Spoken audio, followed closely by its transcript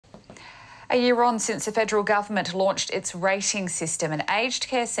A year on since the federal government launched its rating system, an aged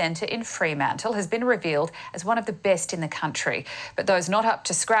care centre in Fremantle has been revealed as one of the best in the country. But those not up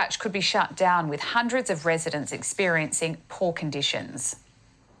to scratch could be shut down, with hundreds of residents experiencing poor conditions.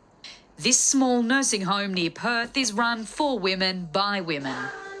 This small nursing home near Perth is run for women by women.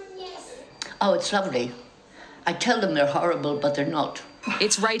 Oh, it's lovely. I tell them they're horrible, but they're not.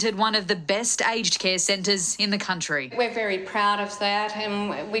 It's rated one of the best aged care centres in the country. We're very proud of that,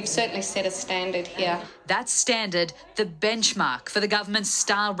 and we've certainly set a standard here. That standard, the benchmark for the government's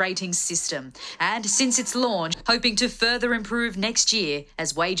star rating system. And since its launch, hoping to further improve next year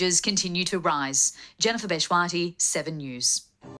as wages continue to rise. Jennifer Beshwati, 7 News.